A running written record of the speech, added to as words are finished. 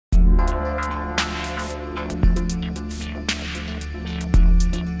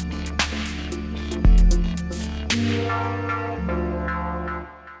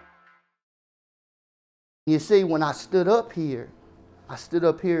You see, when I stood up here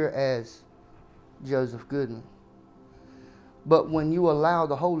as Joseph Goodman. But when you allow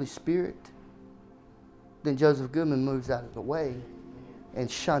the Holy Spirit, then Joseph Goodman moves out of the way. And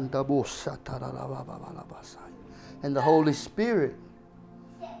the Holy Spirit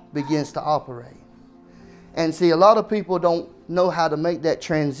begins to operate. And see, a lot of people don't know how to make that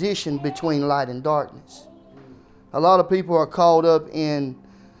transition between light and darkness. A lot of people are caught up in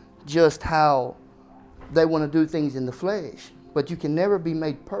just how they want to do things in the flesh. But you can never be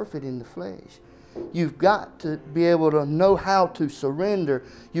made perfect in the flesh. You've got to be able to know how to surrender.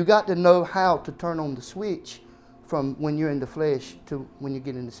 You've got to know how to turn on the switch from when you're in the flesh to when you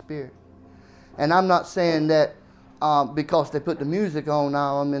get in the spirit. And I'm not saying that because they put the music on,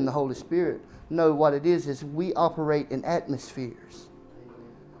 now I'm in the Holy Spirit. No, what it is we operate in atmospheres.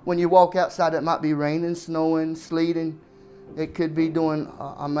 When you walk outside, it might be raining, snowing, sleeting. It could be doing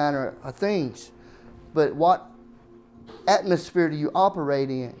a manner of things. But what atmosphere do you operate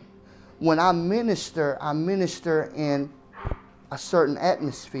in? When I minister in a certain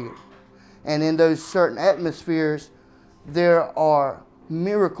atmosphere. And in those certain atmospheres, there are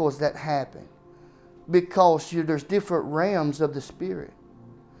miracles that happen. Because there's different realms of the Spirit.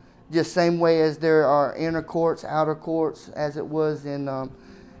 Just same way as there are inner courts, outer courts, as it was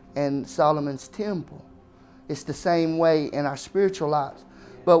in Solomon's temple. It's the same way in our spiritual lives.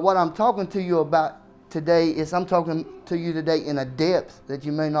 But what I'm talking to you about today is I'm talking to you today in a depth that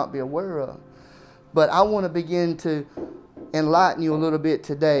you may not be aware of. But I want to begin to enlighten you a little bit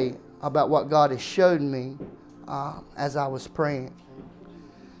today about what God has showed me as I was praying.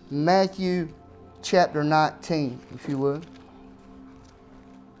 Matthew chapter 19, if you would.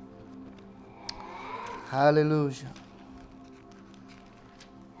 Hallelujah.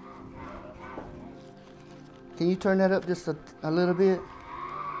 Can you turn that up just a little bit?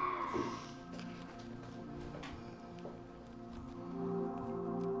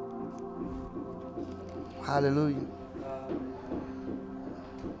 Hallelujah.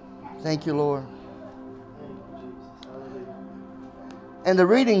 Thank you, Lord. And the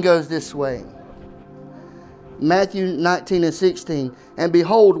reading goes this way. Matthew 19 and 16. And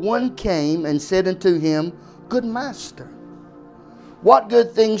behold, one came and said unto him, Good master, what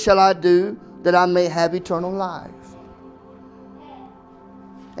good thing shall I do that I may have eternal life?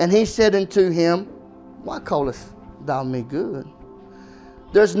 And he said unto him, Why callest thou me good?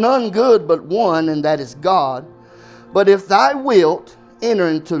 There's none good but one, and that is God. But if thou wilt enter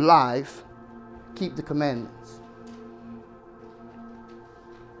into life, keep the commandments.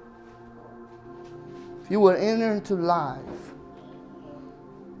 If you will enter into life,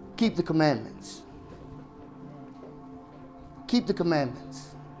 keep the commandments. Keep the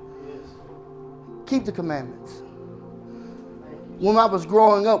commandments. Keep the commandments. When I was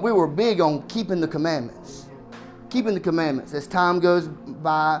growing up, we were big on keeping the commandments. Keeping the commandments. As time goes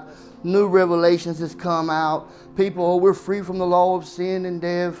by, new revelations has come out. People, we're free from the law of sin and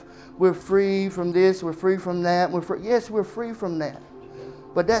death. We're free from this. We're free from that. Yes, we're free from that.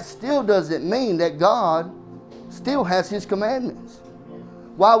 But that still doesn't mean that God still has His commandments.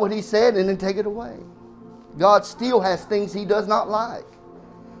 Why would He say it and then take it away? God still has things He does not like.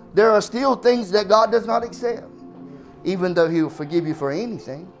 There are still things that God does not accept. Even though He will forgive you for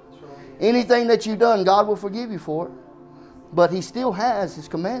anything. Anything that you've done, God will forgive you for it. But He still has His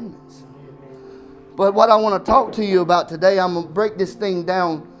commandments. But what I want to talk to you about today, I'm going to break this thing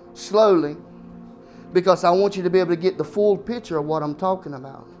down slowly. Because I want you to be able to get the full picture of what I'm talking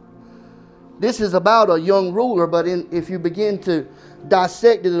about. This is about a young ruler, but if you begin to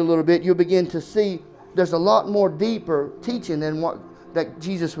dissect it a little bit, you'll begin to see there's a lot more deeper teaching than what that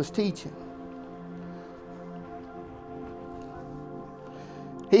Jesus was teaching.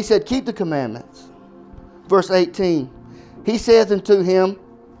 He said, keep the commandments. Verse 18. He saith unto him,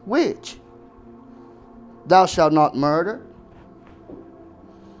 which? Thou shalt not murder.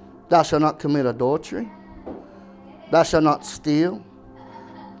 Thou shalt not commit adultery. Thou shalt not steal.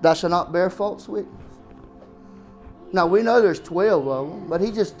 Thou shalt not bear false witness. Now we know there's 12 of them, but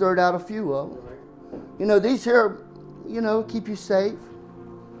he just threw out a few of them. You know, these here, keep you safe.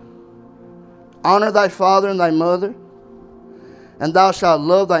 Honor thy father and thy mother, and thou shalt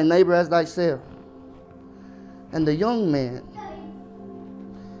love thy neighbor as thyself. And the young man,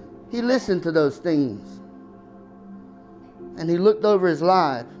 he listened to those things. And he looked over his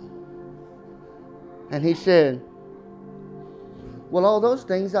life. And he said, well, all those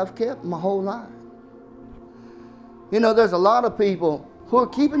things I've kept my whole life. There's a lot of people who are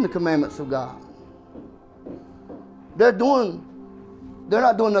keeping the commandments of God. They're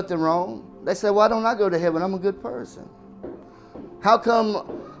not doing nothing wrong. They say, why don't I go to heaven? I'm a good person. How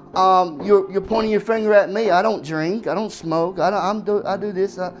come You're pointing your finger at me. I don't drink. I don't smoke. I do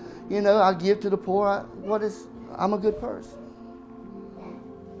this. I give to the poor. I'm a good person.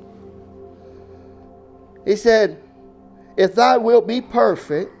 He said, if thou wilt be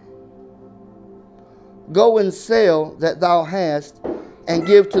perfect, go and sell that thou hast, and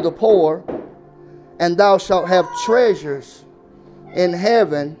give to the poor, and thou shalt have treasures in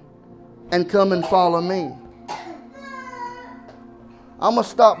heaven, and come and follow me. I'm going to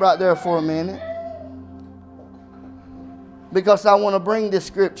stop right there for a minute, because I want to bring this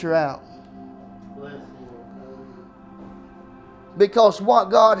scripture out. Because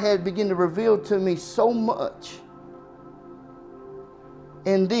what God had begun to reveal to me so much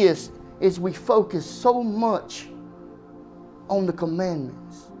in this is we focus so much on the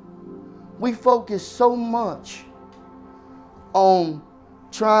commandments. We focus so much on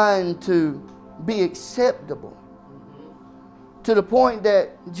trying to be acceptable, to the point that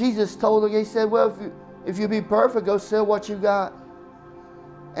Jesus told her, he said, well, if you be perfect, go sell what you got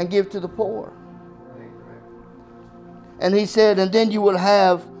and give to the poor. And he said, and then you will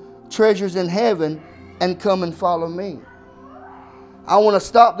have treasures in heaven, and come and follow me. I want to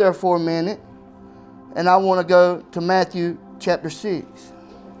stop there for a minute, and I want to go to Matthew chapter 6.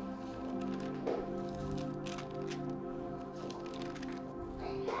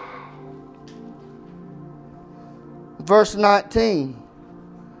 Verse 19.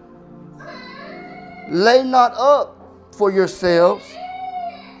 Lay not up for yourselves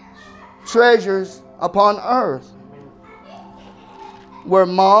treasures upon earth, where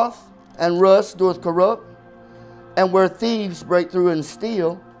moth and rust doth corrupt, and where thieves break through and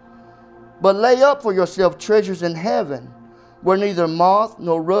steal. But lay up for yourself treasures in heaven, where neither moth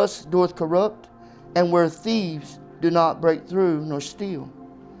nor rust doth corrupt, and where thieves do not break through nor steal.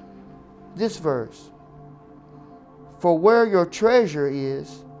 This verse. For where your treasure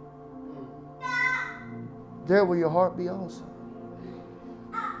is, there will your heart be also.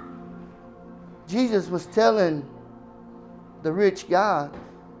 Jesus was telling the rich guy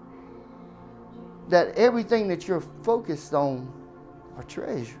that everything that you're focused on are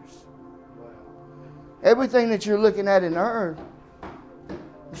treasures. Everything that you're looking at in earth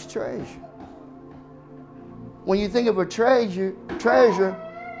is treasure. When you think of a treasure,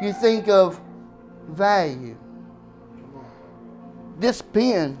 you think of value. This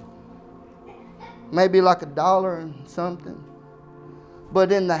pen may be like $1 and something,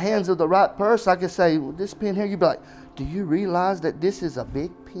 but in the hands of the right person, I could say, well, this pen here, you'd be like, do you realize that this is a big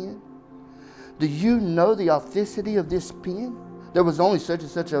pen? Do you know the authenticity of this pen? There was only such and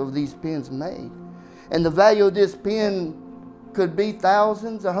such of these pens made. And the value of this pen could be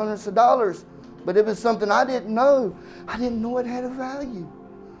thousands or hundreds of dollars. But if it's something I didn't know it had a value,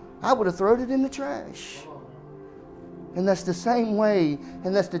 I would have thrown it in the trash. And that's the same way,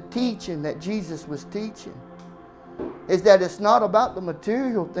 and that's the teaching that Jesus was teaching, is that it's not about the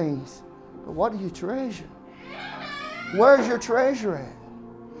material things, but what do you treasure? Where's your treasure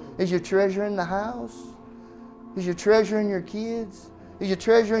at? Is your treasure in the house? Is your treasure in your kids? Is your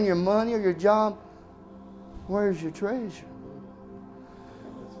treasure in your money or your job? Where's your treasure?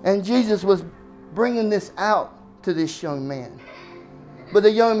 And Jesus was bringing this out to this young man. But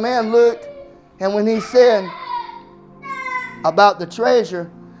the young man looked, and when he said about the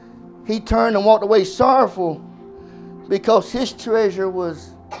treasure, he turned and walked away sorrowful, because his treasure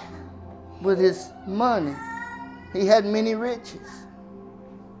was with his money. He had many riches.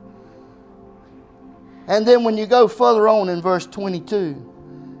 And then when you go further on in verse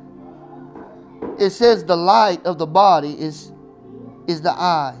 22, it says the light of the body is the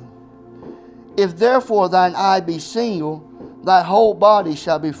eye. If therefore thine eye be single, thy whole body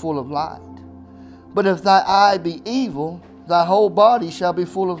shall be full of light. But if thy eye be evil, thy whole body shall be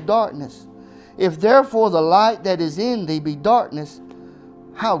full of darkness. If therefore the light that is in thee be darkness,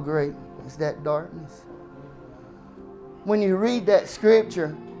 how great is that darkness? When you read that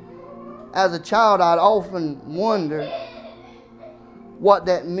scripture, as a child, I'd often wonder what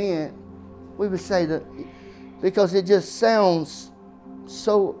that meant. We would say that because it just sounds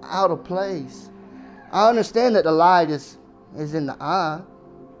so out of place. I understand that the light is in the eye,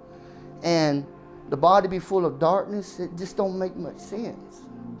 and the body be full of darkness. It just don't make much sense.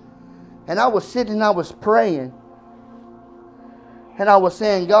 And I was sitting and I was praying, and I was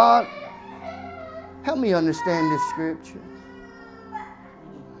saying, God, help me understand this scripture.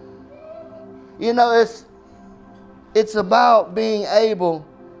 You know, it's about being able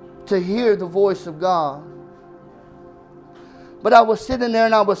to hear the voice of God. But I was sitting there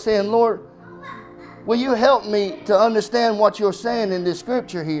and I was saying, Lord, will you help me to understand what you're saying in this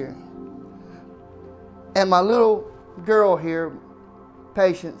scripture here? And my little girl here,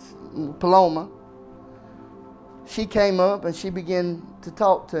 Patience, Paloma, she came up and she began to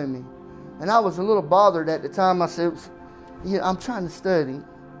talk to me. And I was a little bothered at the time. I said, I'm trying to study.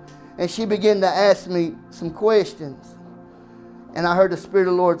 And she began to ask me some questions. And I heard the Spirit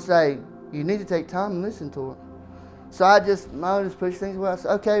of the Lord say, you need to take time and listen to her. So I just pushed things away. I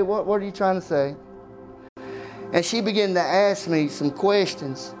said, okay, what are you trying to say? And she began to ask me some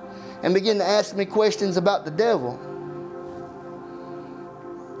questions. And began to ask me questions about the devil.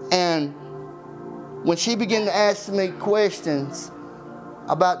 And when she began to ask me questions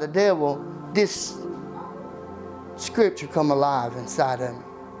about the devil, this scripture come alive inside of me.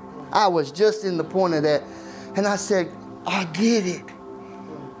 I was just in the point of that. And I said, I get it.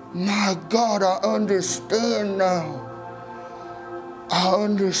 My God, I understand now. I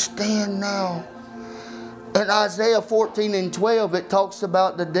understand now. In Isaiah 14:12, it talks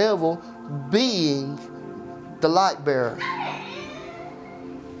about the devil being the light bearer.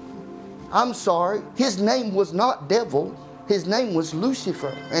 I'm sorry, his name was not devil. His name was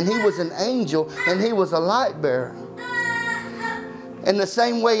Lucifer. And he was an angel and he was a light bearer. In the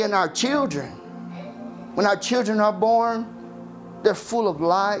same way in our children. When our children are born, they're full of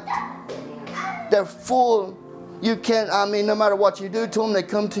light. They're full. No matter what you do to them, they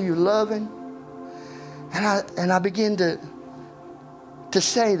come to you loving. And I begin to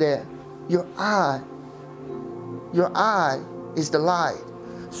say that your eye is the light.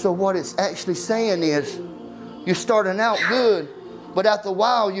 So what it's actually saying is, you're starting out good, but after a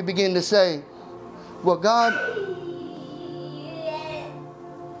while you begin to say, well, God,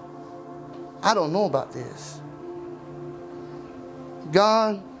 I don't know about this.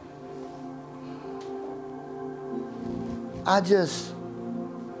 God, I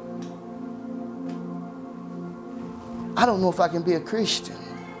don't know if I can be a Christian.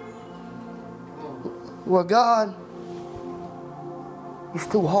 Well, God, it's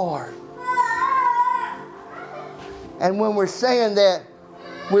too hard. And when we're saying that,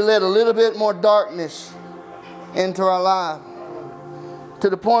 we let a little bit more darkness into our life. To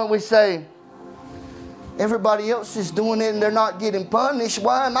the point we say, everybody else is doing it and they're not getting punished.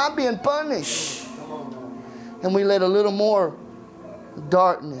 Why am I being punished? And we let a little more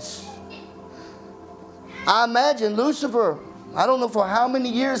darkness. I imagine Lucifer, I don't know for how many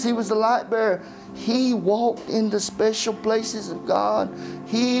years he was the light bearer. He walked in the special places of God.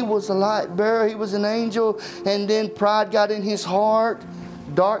 He was a light bearer. He was an angel. And then pride got in his heart.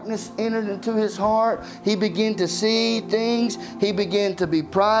 Darkness entered into his heart. He began to see things. He began to be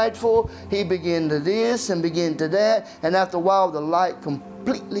prideful. He began to this and began to that. And after a while, the light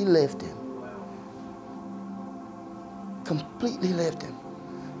completely left him. Completely left him.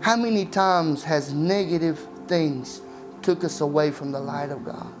 How many times has negative things took us away from the light of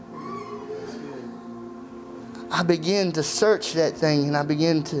God? I began to search that thing and I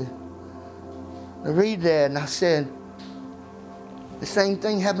began to read that, and I said, the same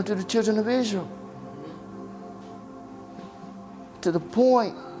thing happened to the children of Israel. To the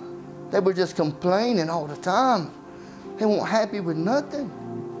point they were just complaining all the time. They weren't happy with nothing.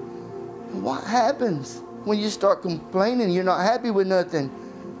 And what happens when you start complaining, you're not happy with nothing?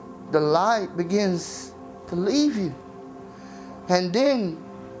 The light begins to leave you. And then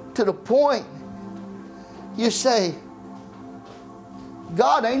to the point you say,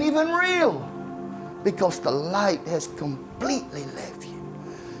 God ain't even real, because the light has completely left you.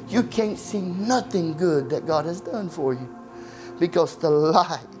 You can't see nothing good that God has done for you, because the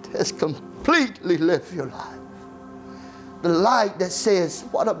light has completely left your life. The light that says,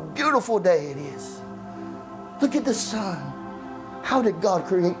 what a beautiful day it is. Look at the sun. How did God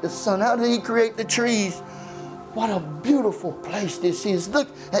create the sun? How did He create the trees? What a beautiful place this is. Look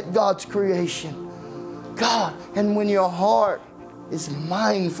at God's creation. God, and when your heart is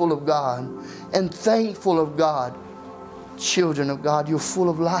mindful of God and thankful of God, children of God, you're full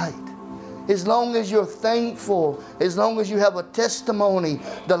of light. As long as you're thankful, as long as you have a testimony,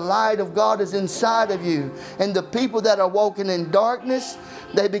 the light of God is inside of you. And the people that are walking in darkness,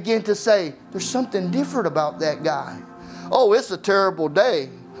 they begin to say, there's something different about that guy. Oh, it's a terrible day.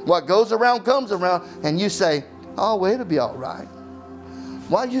 What goes around comes around. And you say, oh, well, it'll be all right.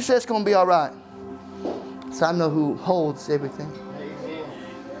 Why do you say it's going to be all right? So I know who holds everything.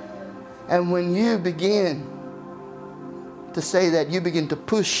 And when you begin to say that, you begin to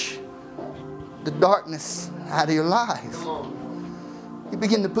push the darkness out of your life. You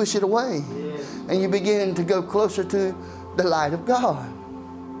begin to push it away. And you begin to go closer to the light of God.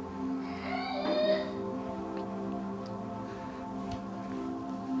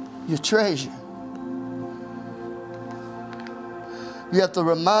 Your treasure. You have to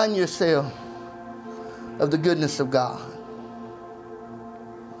remind yourself of the goodness of God.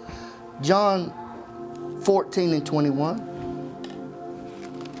 John 14 and 21.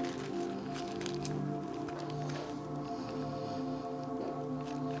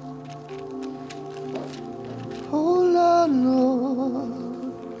 Oh Lord,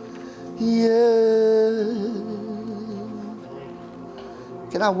 Lord, yeah.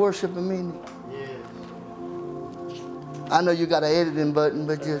 Can I worship a minute? I know you got an editing button,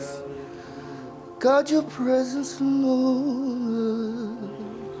 but just God, your presence, Lord.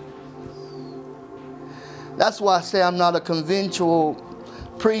 That's why I say I'm not a conventional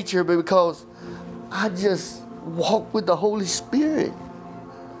preacher, because I just walk with the Holy Spirit.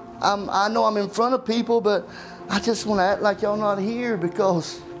 I know I'm in front of people, but I just want to act like y'all not here,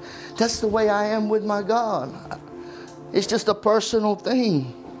 because that's the way I am with my God. It's just a personal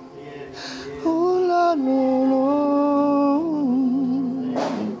thing. Oh, Lord, Lord.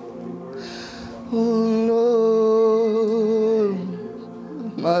 Oh,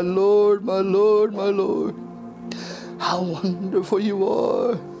 Lord. My Lord, my Lord, my Lord. How wonderful you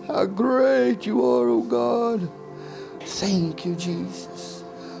are. How great you are, oh God. Thank you, Jesus.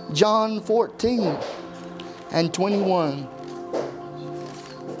 John 14 and 21.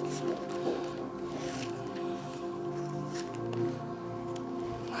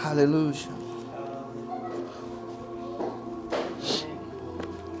 Hallelujah.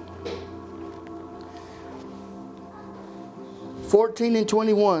 (14 and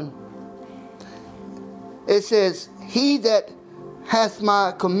 21). It says, He that hath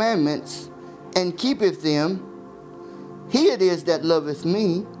my commandments and keepeth them, he it is that loveth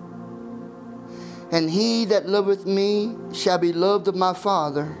me. And he that loveth me shall be loved of my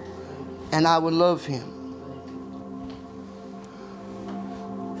Father, and I will love him.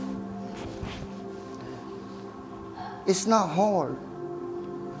 It's not hard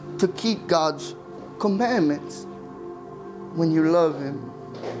to keep God's commandments when you love him.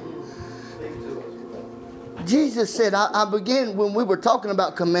 Jesus said, I began when we were talking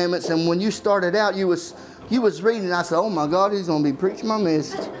about commandments, and when you started out, you was reading, and I said, oh my God, he's going to be preaching my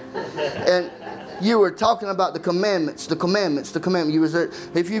message. And you were talking about the commandments. You was,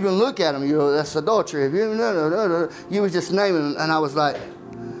 if you even look at them, that's adultery. If you was just naming them, and I was like,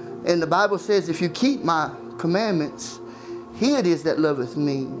 and the Bible says, if you keep my commandments, he it is that loveth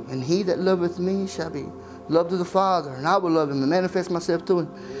me, and he that loveth me shall be loved of the Father, and I will love him and manifest myself to him.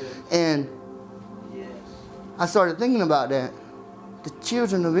 And I started thinking about that. The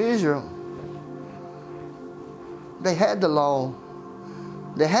children of Israel, they had the law.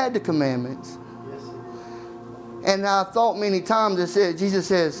 They had the commandments. And I thought many times Jesus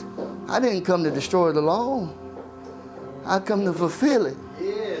says, I didn't come to destroy the law. I come to fulfill it.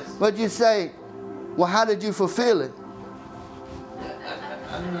 Yes. But you say, well, how did you fulfill it?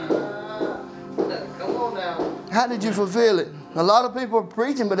 Come on now. How did you fulfill it? A lot of people are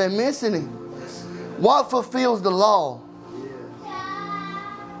preaching, but they're missing it. What fulfills the law?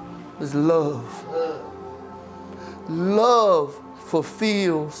 Is love. Love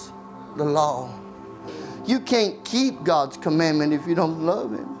fulfills the law. You can't keep God's commandment if you don't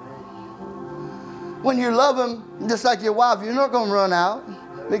love him. When you love him, just like your wife, you're not going to run out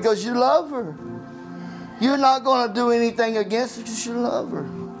because you love her. You're not going to do anything against her because you love her.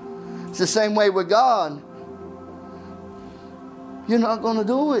 It's the same way with God. You're not going to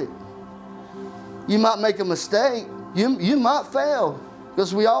do it. You might make a mistake. You might fail,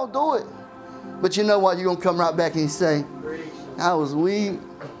 because we all do it. But you know what? You're going to come right back and say, I was weak.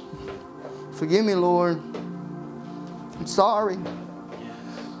 Forgive me, Lord. I'm sorry.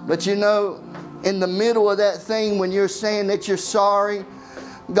 But you know, in the middle of that thing, when you're saying that you're sorry,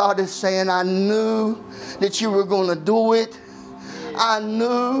 God is saying, I knew that you were going to do it. I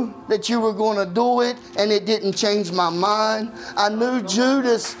knew that you were going to do it, and it didn't change my mind. I knew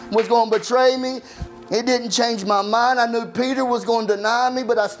Judas was going to betray me. It didn't change my mind. I knew Peter was going to deny me,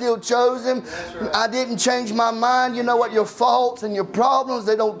 but I still chose him. Right. I didn't change my mind. You know what? Your faults and your problems,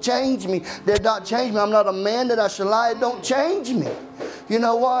 they don't change me. They're not change me. I'm not a man that I shall lie. It don't change me. You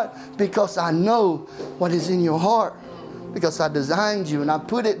know what? Because I know what is in your heart. Because I designed you and I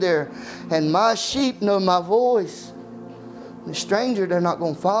put it there. And my sheep know my voice. The stranger, they're not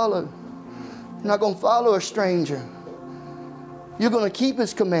going to follow. You're not going to follow a stranger. You're going to keep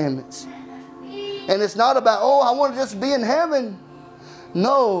his commandments. And it's not about, oh, I want to just be in heaven.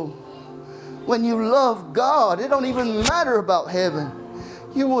 No. When you love God, it don't even matter about heaven.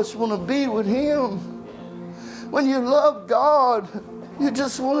 You just want to be with him. When you love God, you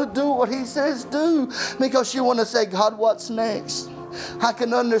just want to do what he says do. Because you want to say, God, what's next? I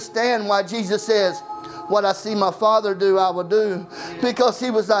can understand why Jesus says, what I see my Father do, I will do. Because he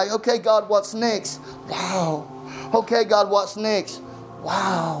was like, okay, God, what's next? Wow. Okay, God, what's next?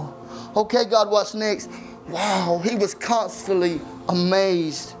 Wow. Okay, God, what's next? Wow, he was constantly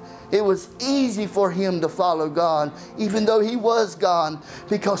amazed. It was easy for him to follow God, even though he was God,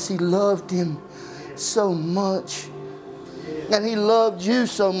 because he loved him so much. And he loved you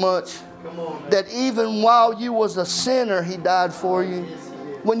so much that even while you was a sinner, he died for you.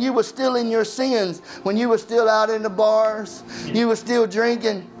 When you were still in your sins, when you were still out in the bars, you were still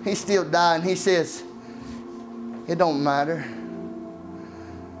drinking, he still died. And he says, it don't matter.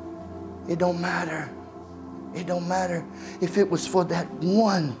 It don't matter. It don't matter. If it was for that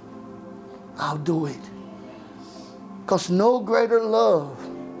one, I'll do it. Because no greater love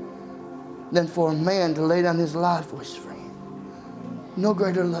than for a man to lay down his life for his friend. No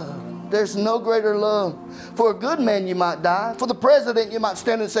greater love. There's no greater love. For a good man, you might die. For the president, you might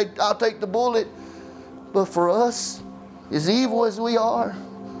stand and say, I'll take the bullet. But for us, as evil as we are,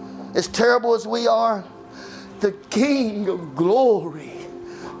 as terrible as we are, the King of glory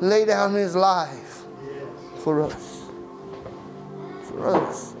laid down his life for us. For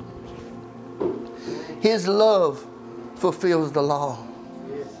us. His love fulfills the law.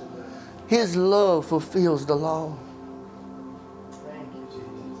 His love fulfills the law.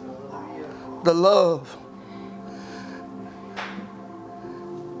 The love.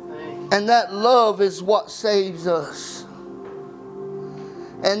 And that love is what saves us.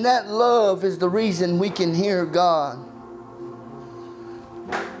 And that love is the reason we can hear God.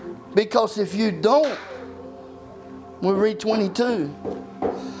 Because if you don't, we read 22,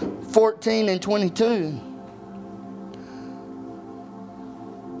 14 and 22.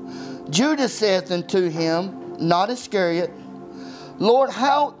 Judas saith unto him, not Iscariot, Lord,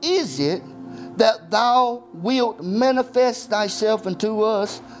 how is it that thou wilt manifest thyself unto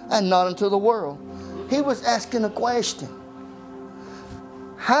us and not unto the world? He was asking a question.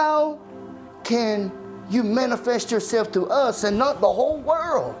 How can you manifest yourself to us and not the whole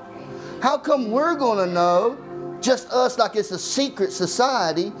world? How come we're going to know, just us, like it's a secret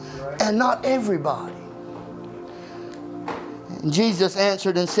society, and not everybody? And Jesus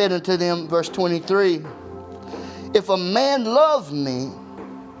answered and said unto them, verse 23, if a man love me,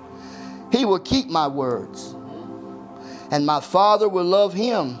 he will keep my words, and my Father will love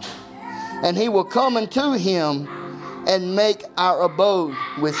him, and he will come unto him and make our abode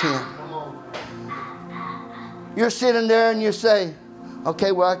with him. You're sitting there and you say,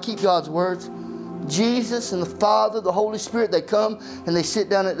 okay, well, I keep God's words. Jesus and the Father, the Holy Spirit, they come and they sit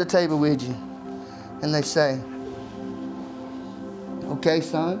down at the table with you. And they say, okay,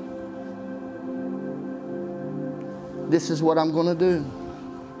 son, this is what I'm going to do.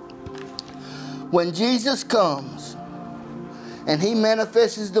 When Jesus comes and he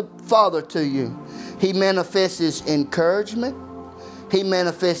manifests the Father to you, he manifests his encouragement, he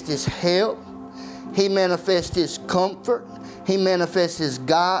manifests his help, he manifests his comfort, he manifests his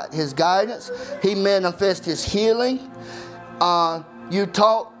guidance, he manifests his healing. You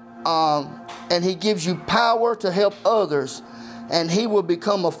talk and he gives you power to help others, and he will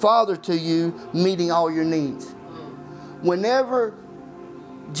become a father to you, meeting all your needs. Whenever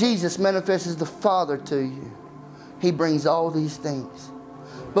Jesus manifests the Father to you, he brings all these things.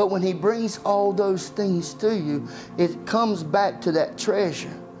 But when he brings all those things to you, it comes back to that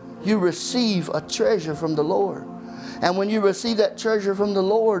treasure. You receive a treasure from the Lord. And when you receive that treasure from the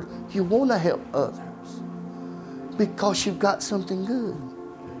Lord, you want to help others because you've got something good.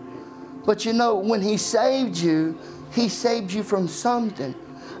 But you know, when he saved you from something.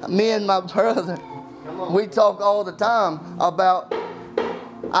 Me and my brother, we talk all the time about,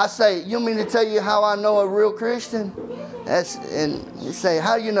 I say, you mean to tell you how I know a real Christian? And you say,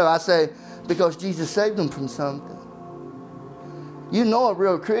 how do you know? I say, because Jesus saved them from something. You know a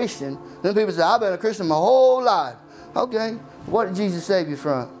real Christian. Then people say, I've been a Christian my whole life. Okay, what did Jesus save you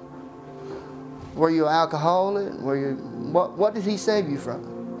from? Were you an alcoholic? What did he save you from?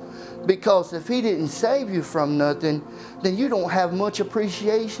 Because if he didn't save you from nothing, then you don't have much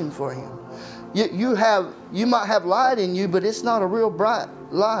appreciation for him. You might have light in you, but it's not a real bright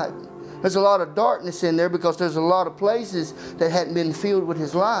light. There's a lot of darkness in there because there's a lot of places that hadn't been filled with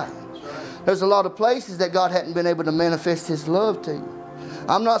his light. There's a lot of places that God hadn't been able to manifest his love to you.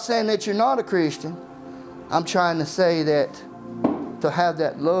 I'm not saying that you're not a Christian. I'm trying to say that to have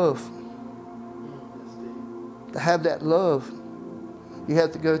that love, you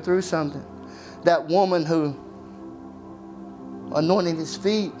have to go through something. That woman who anointed his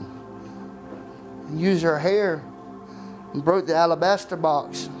feet and used her hair and broke the alabaster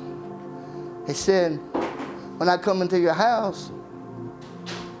box. He said, when I come into your house,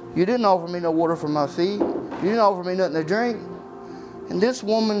 you didn't offer me no water for my feet. You didn't offer me nothing to drink. And this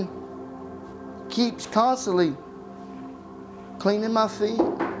woman keeps constantly cleaning my feet,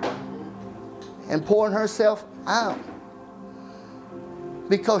 and pouring herself out.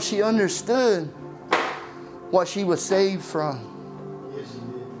 Because she understood what she was saved from.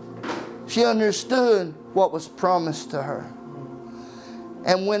 She understood what was promised to her.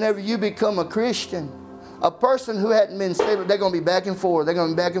 And whenever you become a Christian, a person who hadn't been saved, they're going to be back and forth. They're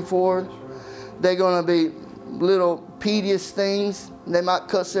going to be back and forth. They're going to be little piteous things. They might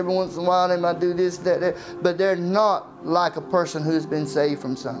cuss every once in a while. They might do this, that. But they're not like a person who's been saved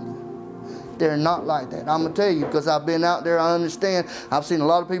from something. They're not like that. I'm going to tell you, because I've been out there, I understand. I've seen a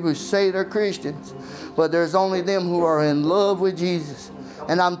lot of people who say they're Christians, but there's only them who are in love with Jesus.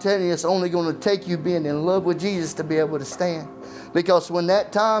 And I'm telling you, it's only going to take you being in love with Jesus to be able to stand. Because when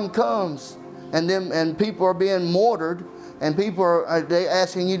that time comes, and people are being martyred, and people are they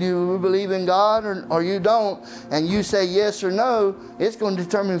asking you, do you believe in God or you don't? And you say yes or no, it's going to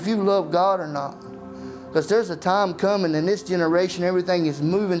determine if you love God or not. Because there's a time coming in this generation, everything is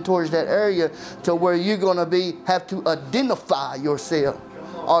moving towards that area to where you're going to have to identify yourself.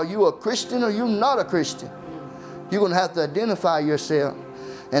 Are you a Christian or you not a Christian? You're going to have to identify yourself.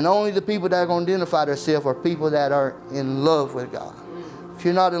 And only the people that are going to identify themselves are people that are in love with God. If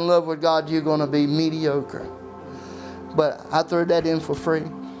you're not in love with God, you're going to be mediocre. But I threw that in for free.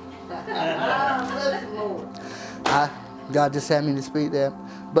 God just had me to speak that.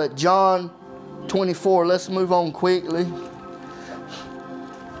 But John 24, let's move on quickly.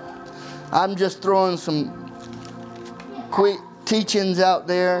 I'm just throwing some quick teachings out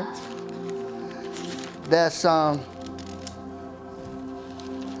there. That's John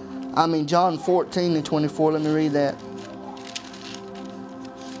 14 and 24. Let me read that.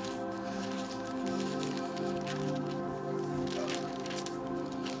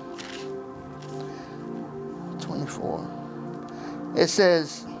 It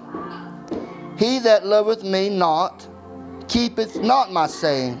says, he that loveth me not, keepeth not my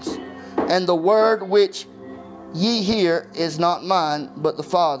sayings, and the word which ye hear is not mine, but the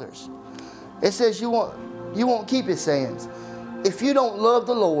Father's. It says you won't keep his sayings. If you don't love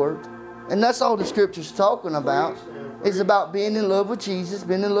the Lord, and that's all the scripture's talking about, is about being in love with Jesus,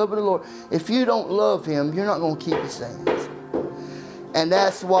 being in love with the Lord. If you don't love him, you're not going to keep his sayings. And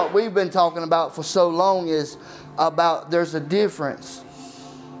that's what we've been talking about for so long, is about there's a difference.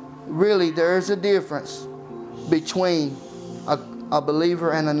 Really, there is a difference between a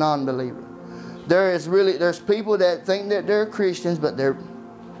believer and a non-believer. There's people that think that they're Christians, but they're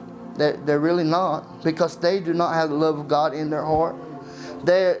really not, because they do not have the love of God in their heart.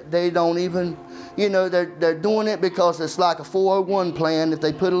 They don't even, they're doing it because it's like a 401 plan. If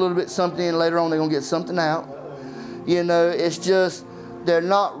they put a little bit something in, later on they're going to get something out. It's just they're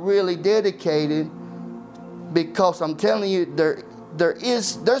not really dedicated, because I'm telling you,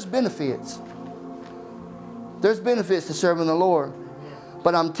 there's benefits. There's benefits to serving the Lord.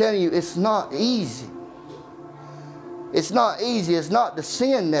 But I'm telling you, it's not easy. It's not easy. It's not the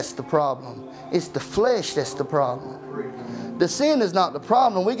sin that's the problem. It's the flesh that's the problem. The sin is not the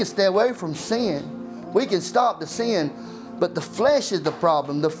problem. We can stay away from sin. We can stop the sin. But the flesh is the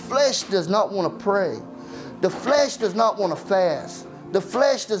problem. The flesh does not want to pray. The flesh does not want to fast. The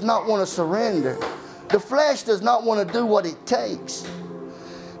flesh does not want to surrender. The flesh does not want to do what it takes.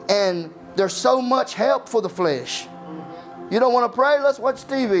 And there's so much help for the flesh. You don't want to pray? Let's watch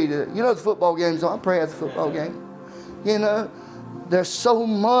TV. The football game's on. I pray at the football game. There's so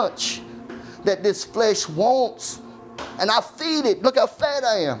much that this flesh wants. And I feed it. Look how fat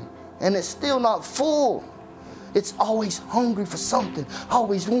I am. And it's still not full. It's always hungry for something.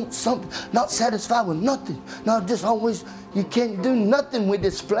 Always wants something. Not satisfied with nothing. Not just always, you can't do nothing with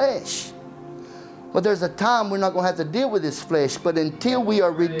this flesh. But there's a time we're not going to have to deal with this flesh. But until we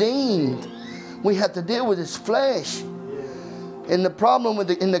are redeemed, we have to deal with this flesh. And the problem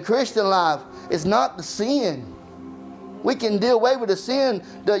in the Christian life is not the sin. We can deal away with the sin.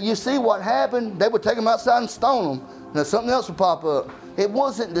 You see what happened? They would take them outside and stone them. Now something else would pop up. It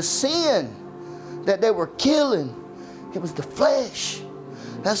wasn't the sin that they were killing. It was the flesh.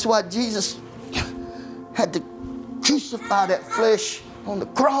 That's why Jesus had to crucify that flesh on the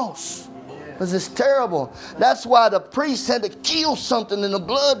cross. Because it's terrible. That's why the priest had to kill something in the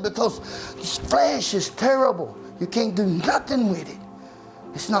blood, because this flesh is terrible. You can't do nothing with it.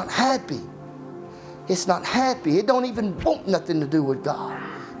 It's not happy. It's not happy. It don't even want nothing to do with God.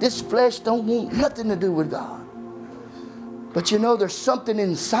 This flesh don't want nothing to do with God. But there's something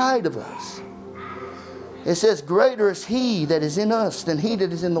inside of us. It says, greater is he that is in us than he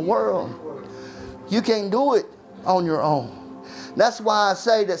that is in the world. You can't do it on your own. That's why I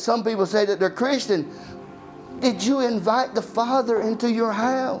say that some people say that they're Christian. Did you invite the Father into your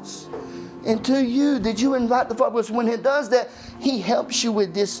house? Into you? Did you invite the Father? Because when he does that, he helps you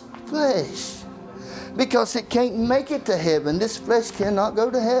with this flesh. Because it can't make it to heaven. This flesh cannot go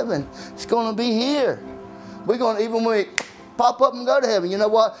to heaven. It's going to be here. We're going to, even when we pop up and go to heaven, you know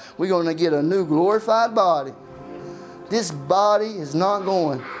what? We're going to get a new glorified body. This body is not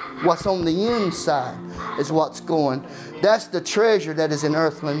going. What's on the inside is what's going. That's the treasure that is in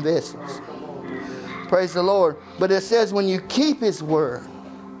earthly vessels. Praise the Lord. But it says when you keep His word,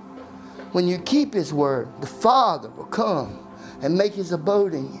 when you keep His word, the Father will come and make His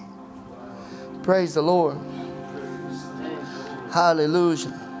abode in you. Praise the Lord.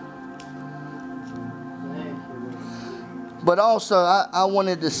 Hallelujah. But also, I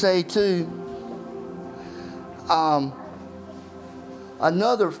wanted to say too,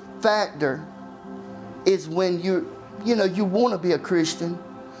 another factor is when you want to be a Christian,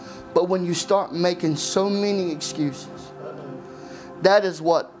 but when you start making so many excuses, that is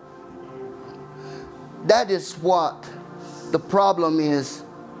what the problem is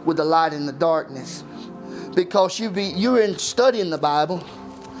with the light and the darkness. Because you're in studying the Bible,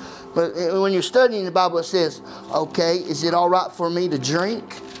 but when you're studying the Bible, it says, okay, is it all right for me to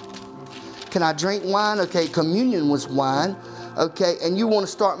drink? Can I drink wine? Okay, communion was wine. Okay, and you want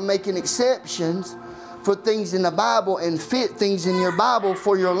to start making exceptions for things in the Bible and fit things in your Bible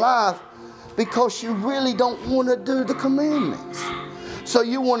for your life because you really don't want to do the commandments. So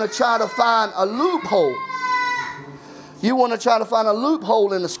you want to try to find a loophole. You want to try to find a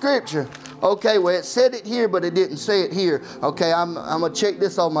loophole in the scripture. Okay, well, it said it here, but it didn't say it here. Okay, I'm going to check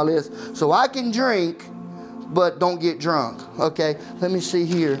this off my list. So I can drink, but don't get drunk. Okay, let me see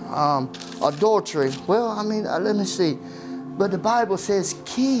here. Adultery. Well, I mean, let me see. But the Bible says,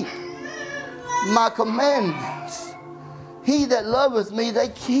 keep my commandments. He that loveth me, they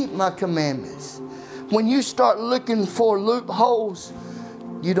keep my commandments. When you start looking for loopholes,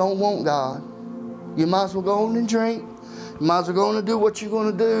 you don't want God. You might as well go on and drink. You might as well go on and do what you're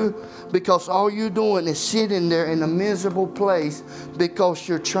going to do, because all you're doing is sitting there in a miserable place because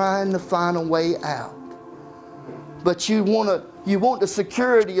you're trying to find a way out. But you want the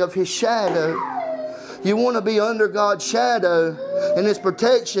security of His shadow. You want to be under God's shadow and His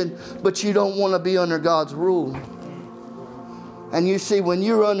protection, but you don't want to be under God's rule. And you see, when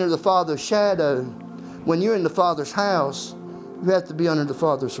you're under the Father's shadow, when you're in the Father's house, you have to be under the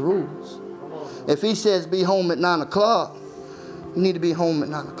Father's rules. If He says be home at 9 o'clock, you need to be home at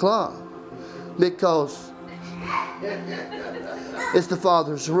 9 o'clock. Because it's the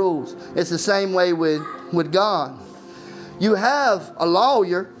Father's rules. It's the same way with God. You have a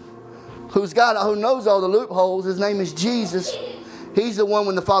lawyer who knows all the loopholes. His name is Jesus. He's the one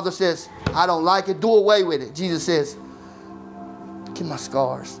when the Father says, I don't like it, do away with it. Jesus says, get my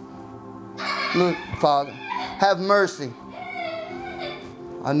scars. Look, Father, have mercy.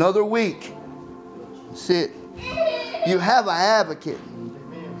 Another week. Sit. You have an advocate.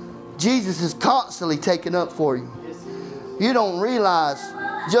 Jesus is constantly taking up for you. You don't realize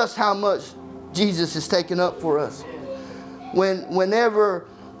just how much Jesus is taking up for us. Whenever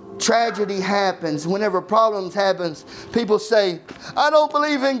tragedy happens, whenever problems happens, people say, I don't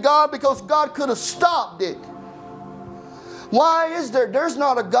believe in God because God could have stopped it. Why is there's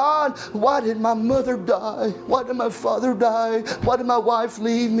not a God? Why did my mother die? Why did my father die? Why did my wife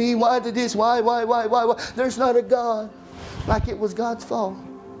leave me? Why did this? Why? There's not a God. Like it was God's fault.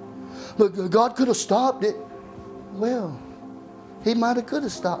 But God could have stopped it. Well, He might have could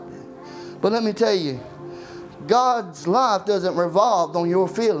have stopped it. But let me tell you, God's life doesn't revolve on your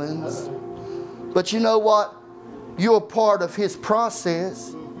feelings. But you know what? You're part of His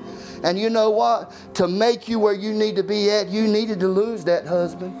process. And you know what? To make you where you need to be at, you needed to lose that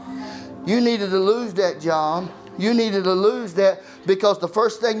husband. You needed to lose that job. You needed to lose that, because the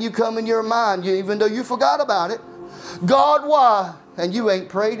first thing you come in your mind, even though you forgot about it, God, why? And you ain't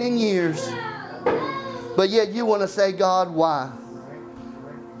prayed in years. But yet you want to say, God, why?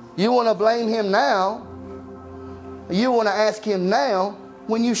 You want to blame Him now. You want to ask Him now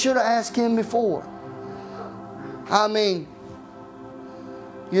when you should have asked Him before. I mean,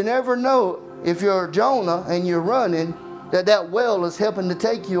 you never know if you're Jonah and you're running, that well is helping to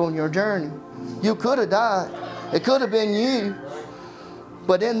take you on your journey. You could have died. It could have been you.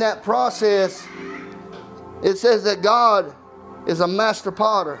 But in that process, it says that God is a master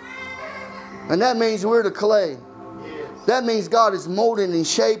potter. And that means we're the clay. That means God is molding and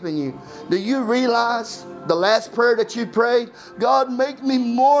shaping you. Do you realize the last prayer that you prayed? God, make me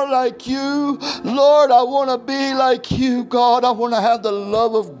more like you. Lord, I want to be like you. God, I want to have the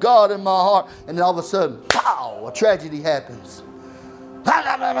love of God in my heart. And then all of a sudden, pow, a tragedy happens.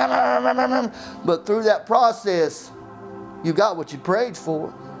 But through that process, you got what you prayed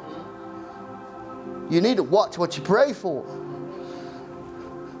for. You need to watch what you pray for.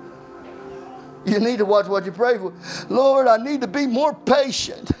 You need to watch what you pray for. Lord, I need to be more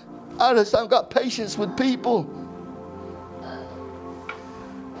patient. I just haven't got patience with people.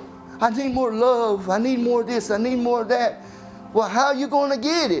 I need more love. I need more of this. I need more of that. Well, how are you going to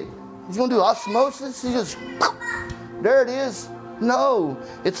get it? He's going to do osmosis? He just, there it is. No,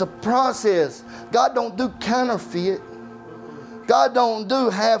 it's a process. God don't do counterfeit. God don't do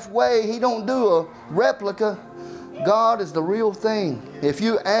halfway. He don't do a replica. God is the real thing. If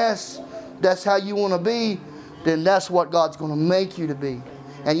you ask, that's how you want to be, then that's what God's going to make you to be.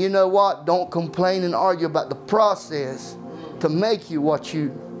 And you know what? Don't complain and argue about the process to make you what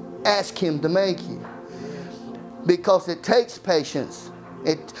you ask Him to make you. Because it takes patience.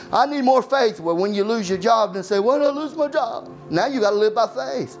 I need more faith. Well, when you lose your job, then say, well, I lose my job. Now you got to live by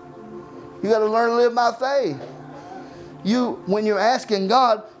faith. You got to learn to live by faith. When you're asking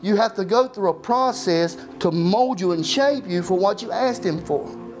God, you have to go through a process to mold you and shape you for what you asked Him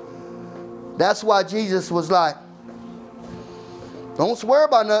for. That's why Jesus was like, don't swear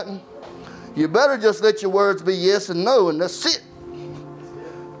by nothing. You better just let your words be yes and no, and that's it.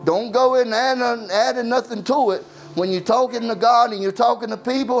 Don't go in adding nothing to it when you're talking to God and you're talking to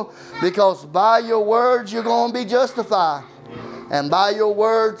people, because by your words you're going to be justified, and by your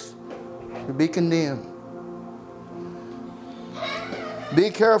words you'll be condemned. Be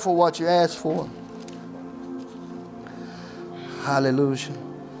careful what you ask for. Hallelujah.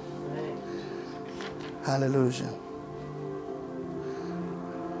 Hallelujah.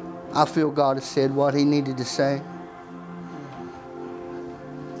 I feel God has said what He needed to say.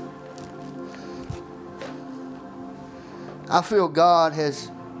 I feel God has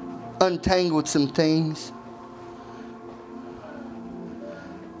untangled some things.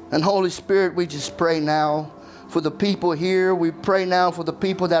 And Holy Spirit, we just pray now for the people here. We pray now for the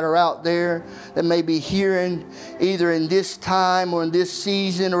people that are out there that may be hearing either in this time or in this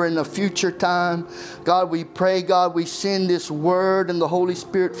season or in a future time. God, we pray, God, we send this word and the Holy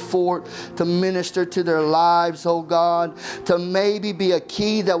Spirit forth to minister to their lives, oh God, to maybe be a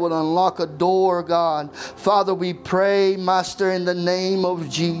key that will unlock a door, God. Father, we pray, Master, in the name of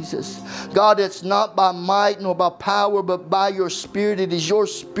Jesus. God, it's not by might nor by power, but by your Spirit. It is your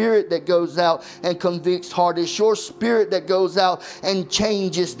Spirit that goes out and convicts hearts. It's your Spirit that goes out and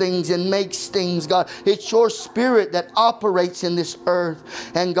changes things and makes things, God. It's your Spirit that operates in this earth.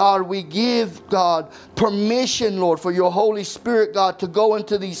 And God, we give, God, permission, Lord, for your Holy Spirit, God, to go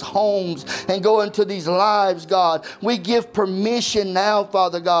into these homes and go into these lives, God. We give permission now,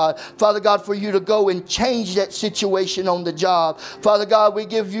 Father God, for you to go and change that situation on the job. Father God, we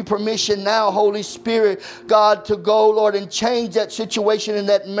give you permission now, Holy Spirit, God, to go, Lord, and change that situation in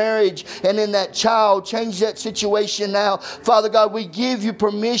that marriage and in that child. Change that situation now. Father God, we give you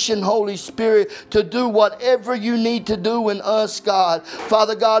permission, Holy Spirit, to do whatever you need to do in us, God.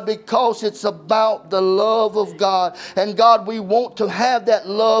 Father God, because it's about the love of God. And God, we want to have that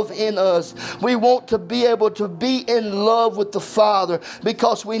love in us. We want to be able to be in love with the Father,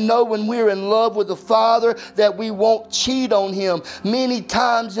 because we know when we're in love with the Father that we won't cheat on Him. Many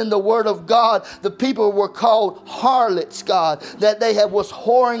times in the Word of God, the people were called harlots, God, that they was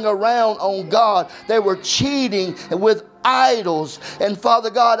whoring around on God. They were cheating with idols. And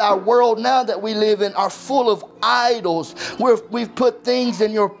Father God, our world now that we live in are full of idols. We've put things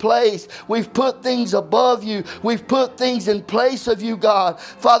in your place. We've put things above you. We've put things in place of you, God.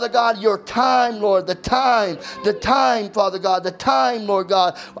 Father God, your time, Lord, the time, Father God, the time, Lord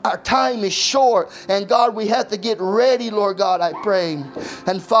God, our time is short. And God, we have to get ready, Lord God, I pray.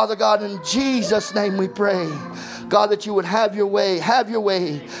 And Father God, in Jesus' name we pray, God, that you would have your way, have your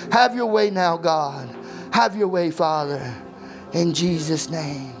way, have your way now, God. Have your way, Father. In Jesus'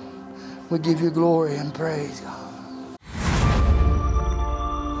 name, we give you glory and praise, God.